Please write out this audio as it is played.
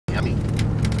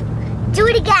Do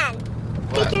it again.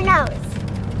 What? Pick your nose.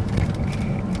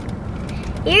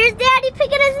 Here's Daddy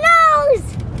picking his nose.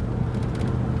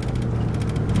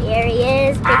 Here he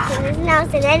is picking his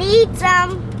nose, and then he eats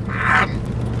them.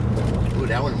 Ooh,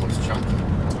 that one was chunky.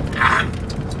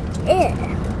 Ew.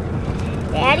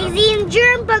 Daddy's eating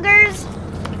germ boogers.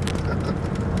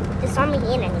 It's on my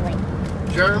hand anyway.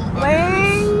 Germ We're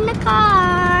buggers. in the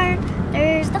car.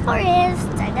 There's the forest.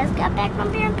 I just got back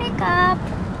from parent pickup.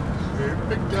 Here,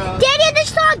 picked up. Daddy, I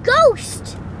just saw a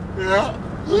ghost. Yeah.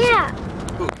 Yeah.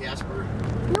 Ooh, Casper.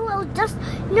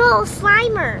 No,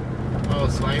 Slimer. Oh,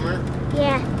 Slimer.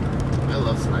 Yeah, I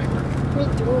love Slimer. me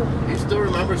too. You still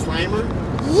remember Slimer?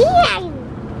 Yeah.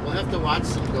 We'll have to watch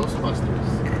some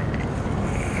Ghostbusters.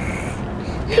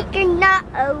 Yep, Pick your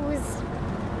nose.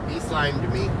 he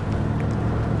slimed me.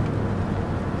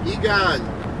 Egon.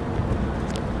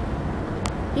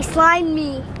 He slimed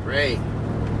me. Ray.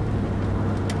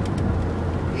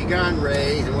 Egon,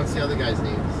 Ray, and what's the other guy's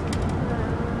names?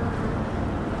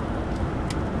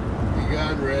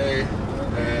 Egon, Ray.